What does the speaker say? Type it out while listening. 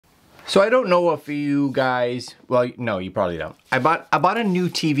So I don't know if you guys, well, no, you probably don't. I bought a new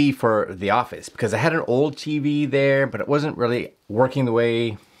TV for the office because I had an old TV there, but it wasn't really working the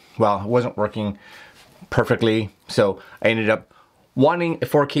way, well, it wasn't working perfectly. So I ended up wanting a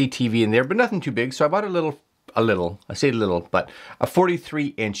 4K TV in there, but nothing too big. So I bought I say little, but a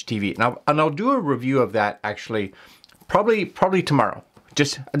 43-inch TV. And I'll do a review of that actually, probably tomorrow.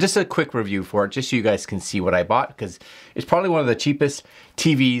 Just a quick review for it, just so you guys can see what I bought, because it's probably one of the cheapest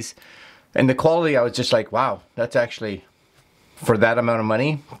TVs, and the quality, I was just like, wow, that's actually, for that amount of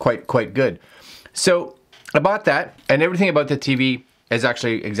money, quite good. So I bought that, and everything about the TV is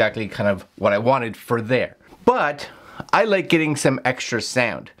actually exactly kind of what I wanted for there. But I like getting some extra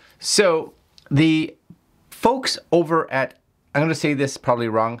sound. So the folks over at, I'm gonna say this probably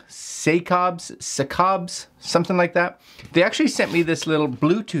wrong, Sakobs, something like that. They actually sent me this little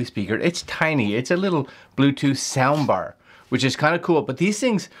Bluetooth speaker. It's tiny, it's a little Bluetooth soundbar, which is kind of cool, but these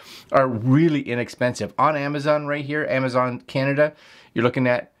things are really inexpensive. On Amazon right here, Amazon Canada, you're looking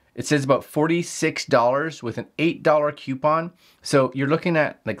at, it says about $46 with an $8 coupon. So you're looking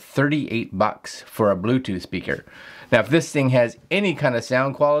at like 38 bucks for a Bluetooth speaker. Now, if this thing has any kind of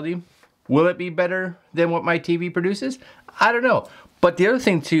sound quality, will it be better than what my TV produces? I don't know. But the other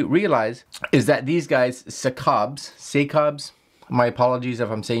thing to realize is that these guys, Sakobs, my apologies if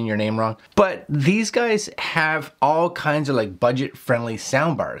I'm saying your name wrong, but these guys have all kinds of like budget-friendly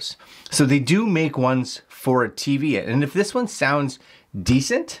soundbars. So they do make ones for a TV. And if this one sounds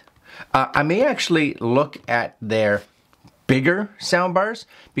decent, I may actually look at their bigger soundbars,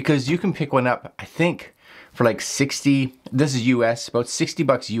 because you can pick one up, I think, for like 60, this is US, about 60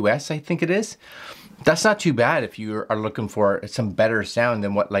 bucks US, I think it is. That's not too bad if you are looking for some better sound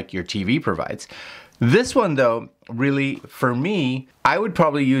than what like your TV provides. This one though, really for me, I would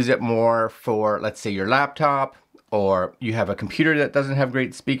probably use it more for, let's say, your laptop, or you have a computer that doesn't have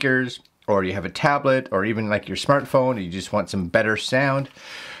great speakers, or you have a tablet, or even like your smartphone, and you just want some better sound,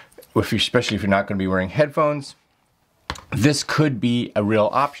 especially if you're not going to be wearing headphones. This could be a real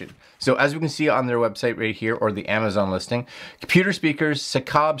option. So as we can see on their website right here, or the Amazon listing, computer speakers,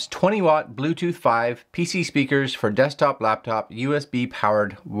 Sakobs 20 watt Bluetooth 5, PC speakers for desktop, laptop, USB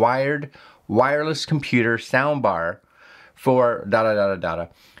powered, wired, wireless computer soundbar for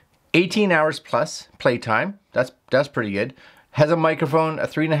 18 hours plus playtime. That's pretty good. Has a microphone, a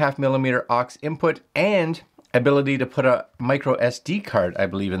 3.5mm aux input, and ability to put a micro SD card, I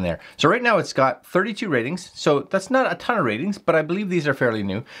believe, in there. So right now it's got 32 ratings, so that's not a ton of ratings, but I believe these are fairly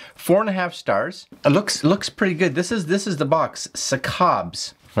new. 4.5 stars. It looks pretty good. This is the box,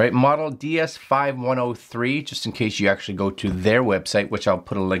 Sakobs, right? Model DS5103, just in case you actually go to their website, which I'll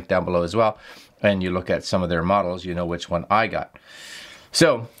put a link down below as well, and you look at some of their models, you know which one I got.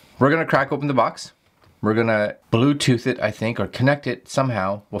 So we're gonna crack open the box. We're gonna Bluetooth it, I think, or connect it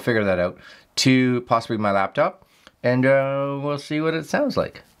somehow. We'll figure that out, to possibly my laptop, and we'll see what it sounds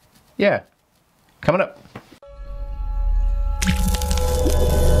like. Yeah, coming up.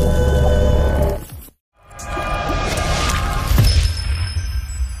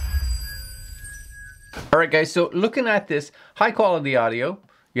 All right, guys, so looking at this high quality audio,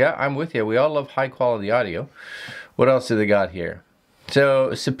 yeah, I'm with you. We all love high quality audio. What else do they got here?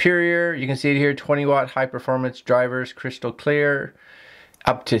 So Superior, you can see it here, 20 watt high performance drivers, crystal clear,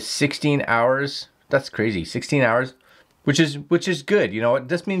 up to 16 hours. That's crazy, 16 hours, which is good. You know what,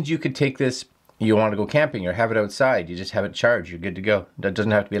 this means you could take this, you want to go camping or have it outside, you just have it charged, you're good to go. That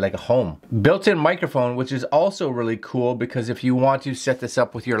doesn't have to be like a home. Built-in microphone, which is also really cool, because if you want to set this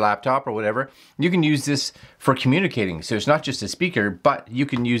up with your laptop or whatever, you can use this for communicating. So it's not just a speaker, but you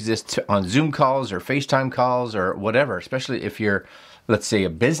can use this on Zoom calls or FaceTime calls or whatever, especially if you're, let's say,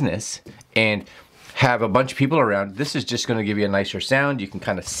 a business and have a bunch of people around. This is just going to give you a nicer sound. You can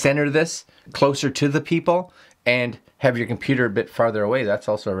kind of center this closer to the people and have your computer a bit farther away. That's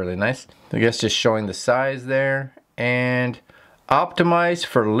also really nice. I guess just showing the size there, and optimize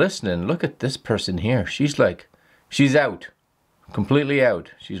for listening. Look at this person here. She's out, completely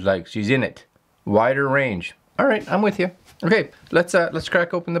out. She's in it. Wider range. All right, I'm with you. Okay, let's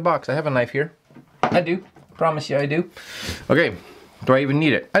crack open the box. I have a knife here. I do. Promise you I do. Okay, do I even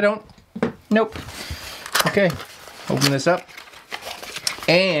need it? I don't. Nope. Okay, open this up.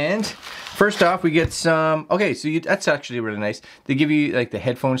 And first off, we get some, okay, so that's actually really nice. They give you like the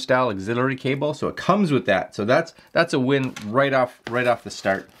headphone style auxiliary cable, so it comes with that. So that's a win right off the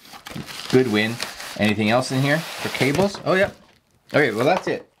start. Good win. Anything else in here for cables? Oh yeah. Okay, well that's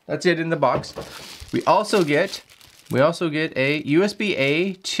it. That's it in the box. We also get a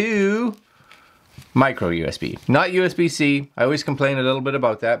USB-A to micro USB, not USB-C. I always complain a little bit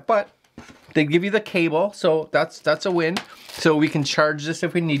about that, but They give you the cable, so that's a win. So we can charge this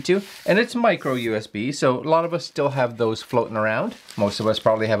if we need to. And it's micro USB, so a lot of us still have those floating around. Most of us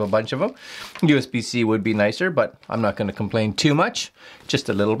probably have a bunch of them. USB-C would be nicer, but I'm not gonna complain too much, just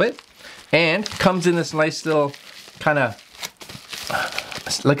a little bit. And comes in this nice little kind of,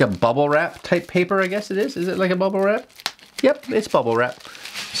 like a bubble wrap type paper, I guess it is. Is it like a bubble wrap? Yep, it's bubble wrap.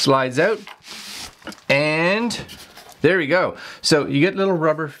 Slides out, and there we go. So you get little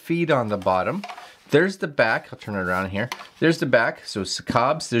rubber feet on the bottom. There's the back. I'll turn it around here. There's the back. So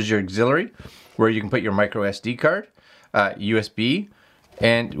Sakobs, there's your auxiliary, where you can put your micro SD card, USB,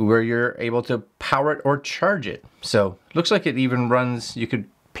 and where you're able to power it or charge it. So looks like it even runs, you could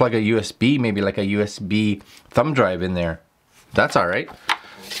plug a USB, maybe like a USB thumb drive in there. That's all right.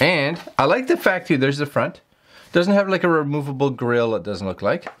 And I like the fact too, there's the front. Doesn't have like a removable grill, it doesn't look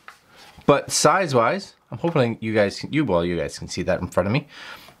like. But size-wise, I'm hoping you guys can see that in front of me.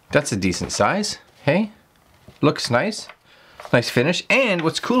 That's a decent size. Hey, looks nice. Nice finish. And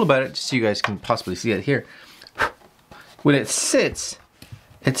what's cool about it, just so you guys can possibly see it here, when it sits,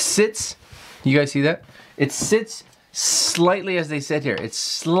 you guys see that? It sits slightly, as they said here, it's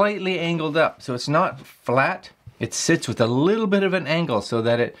slightly angled up. So it's not flat, it sits with a little bit of an angle so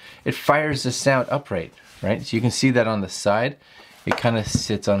that it fires the sound upright, right? So you can see that on the side, it kind of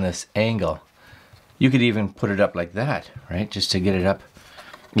sits on this angle. You could even put it up like that, right? Just to get it up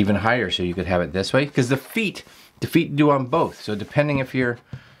even higher, so you could have it this way. Because the feet do on both. So depending if you're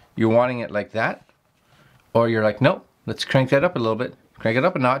wanting it like that, or you're like, nope, let's crank that up a little bit, crank it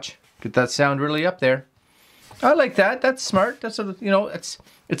up a notch, get that sound really up there. I like that. That's smart. That's a, you know, it's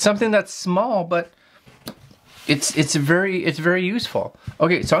something that's small, but it's very useful.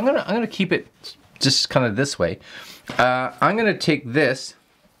 Okay, so I'm gonna keep it just kind of this way. I'm gonna take this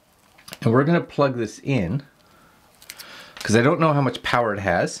and we're gonna plug this in because I don't know how much power it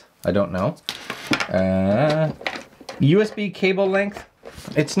has. I don't know. USB cable length.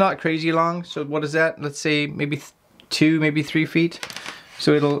 It's not crazy long. So what is that? Let's say maybe 2, maybe 3 feet.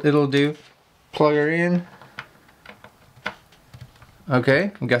 So it'll do. Plug her in.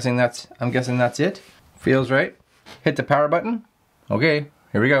 Okay, I'm guessing that's it. Feels right. Hit the power button. Okay,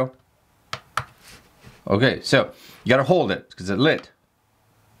 here we go. Okay, so you gotta hold it because it's lit.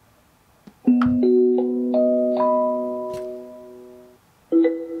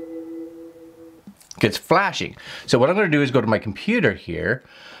 It's flashing. So what I'm gonna do is go to my computer here,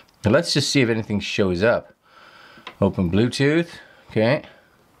 and let's just see if anything shows up. Open Bluetooth. Okay.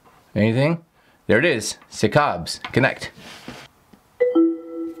 Anything? There it is. Sakobs. Connect.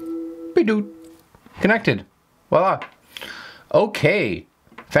 Be-doot. Connected. Voila. Okay.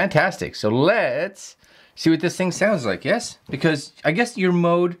 Fantastic. So let's see what this thing sounds like, yes? Because I guess your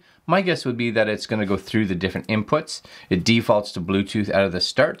mode, my guess would be that it's gonna go through the different inputs. It defaults to Bluetooth out of the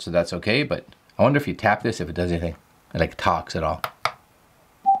start, so that's okay, but I wonder if you tap this, if it does anything. It like talks at all.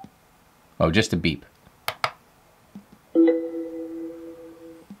 Oh, just a beep.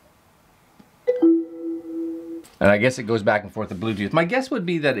 And I guess it goes back and forth to Bluetooth. My guess would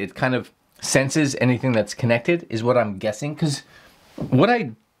be that it kind of senses anything that's connected, is what I'm guessing, because what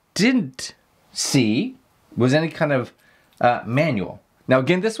I didn't see was any kind of manual. Now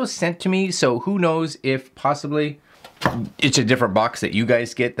again, this was sent to me, so who knows if possibly it's a different box that you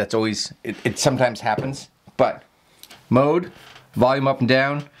guys get. That's always, it sometimes happens. But mode, volume up and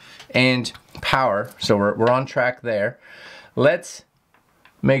down, and power. So we're on track there. Let's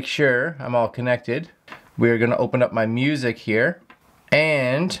make sure I'm all connected. We're gonna open up my music here,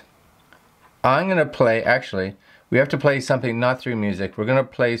 and I'm gonna play, actually, we have to play something not through music. We're gonna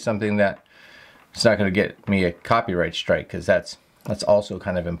play something that it's not gonna get me a copyright strike, because that's also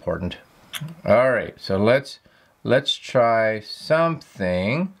kind of important. All right, so let's try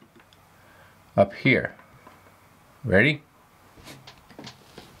something up here. Ready?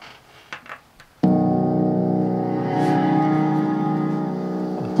 Put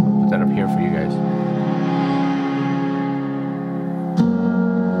that up here for you guys.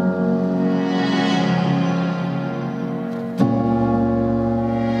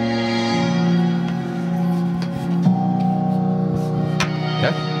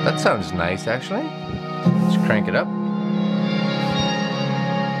 That sounds nice, actually. Let's crank it up.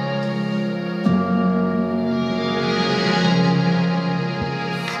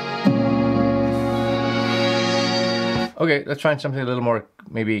 Okay, let's try something a little more,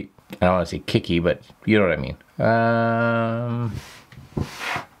 maybe, I don't want to say kicky, but you know what I mean.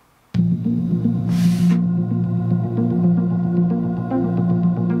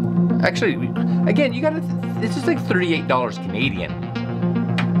 Actually, again, you gotta, it's just like $38 Canadian.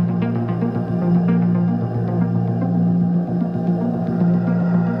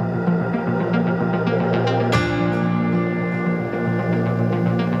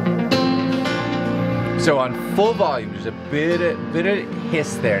 So on full volume, there's a bit of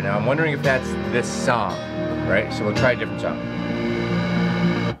hiss there. Now I'm wondering if that's this song, right? So we'll try a different song.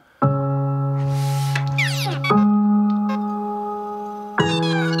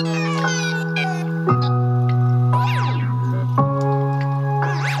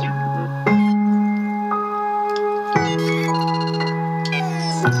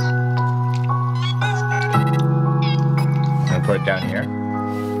 I'm gonna put it down here.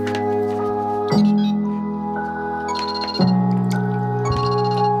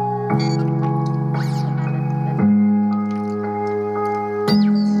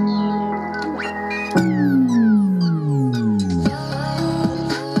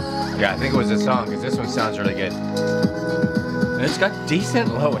 Yeah, I think it was this song, because this one sounds really good. And it's got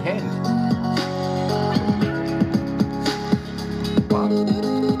decent low end. Wow.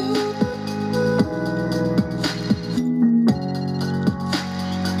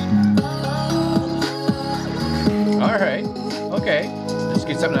 Alright, okay. Let's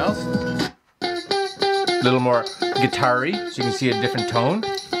get something else. A little more guitar-y, so you can see a different tone.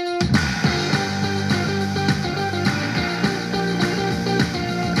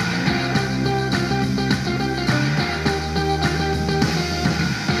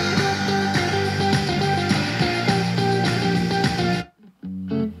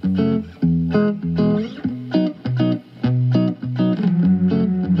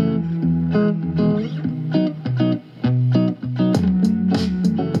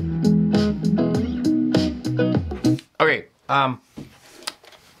 Okay,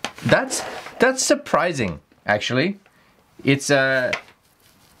 that's surprising, actually. It's I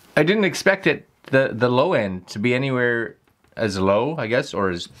didn't expect it, the low end to be anywhere as low, I guess, or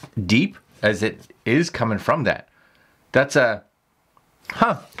as deep as it is coming from that. That's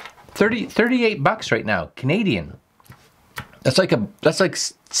 38 bucks right now, Canadian. That's like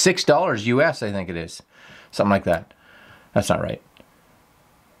 $6 US, I think it is. Something like that. That's not right.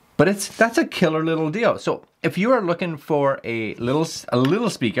 But that's a killer little deal. So if you are looking for a little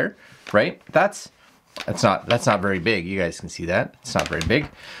speaker, right? That's not very big. You guys can see that. It's not very big.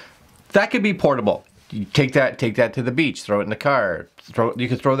 That could be portable. You take that to the beach, throw it in the car. You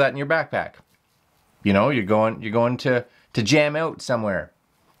could throw that in your backpack. You know, you're going to jam out somewhere.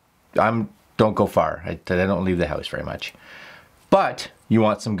 Don't go far. I don't leave the house very much. But you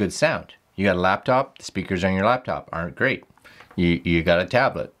want some good sound. You got a laptop. The speakers on your laptop aren't great. You got a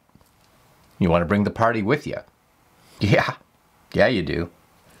tablet. You want to bring the party with you. Yeah, you do.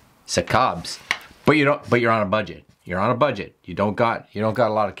 Sakobs. But you're on a budget. You're on a budget. You don't got a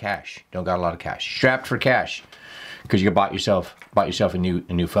lot of cash. You don't got a lot of cash. Strapped for cash, because you bought yourself a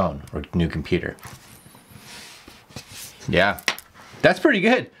new phone or a new computer. Yeah, that's pretty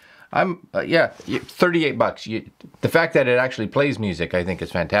good. Yeah, 38 bucks. The fact that it actually plays music, I think,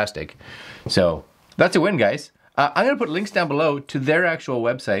 is fantastic. So that's a win, guys. I'm gonna put links down below to their actual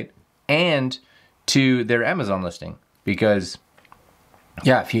website and to their Amazon listing, because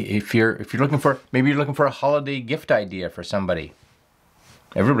yeah, if you're looking for, maybe you're looking for a holiday gift idea for somebody.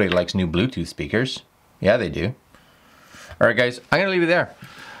 Everybody likes new Bluetooth speakers. Yeah, they do. All right, guys, I'm gonna leave it there.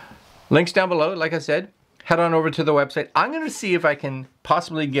 Links down below, like I said. Head on over to the website. I'm gonna see if I can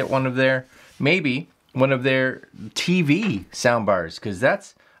possibly get maybe one of their TV soundbars,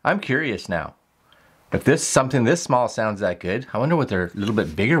 because I'm curious now. If something this small sounds that good, I wonder what their little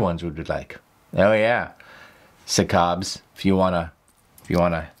bit bigger ones would be like. Oh yeah, Sakobs, if you wanna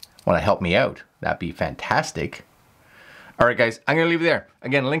help me out, that'd be fantastic. All right, guys, I'm gonna leave it there.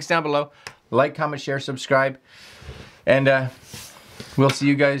 Again, links down below. Like, comment, share, subscribe, and we'll see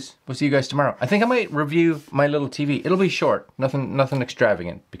you guys tomorrow. I think I might review my little TV. It'll be short, nothing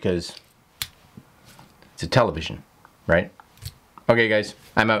extravagant, because it's a television, right? Okay, guys,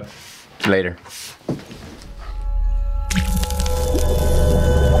 I'm out. Later.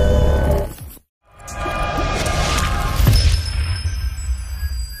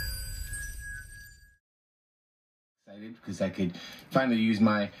 Excited because I could finally use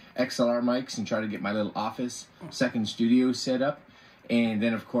my XLR mics and try to get my little office second studio set up, and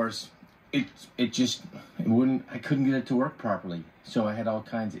then of course I couldn't get it to work properly, so I had all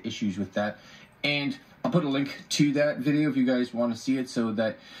kinds of issues with that. And I'll put a link to that video if you guys want to see it, so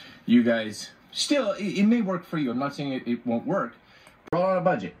that you guys still, it may work for you. I'm not saying it won't work. We're all on a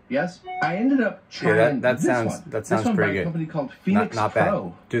budget, yes? I ended up trying that sounds pretty good. A company called Phoenix not Pro.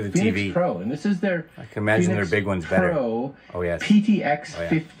 bad. Do the Phoenix TV Pro, and this is their I can imagine Phoenix their big one's better. Pro oh yes. PTX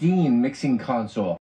 15 mixing console.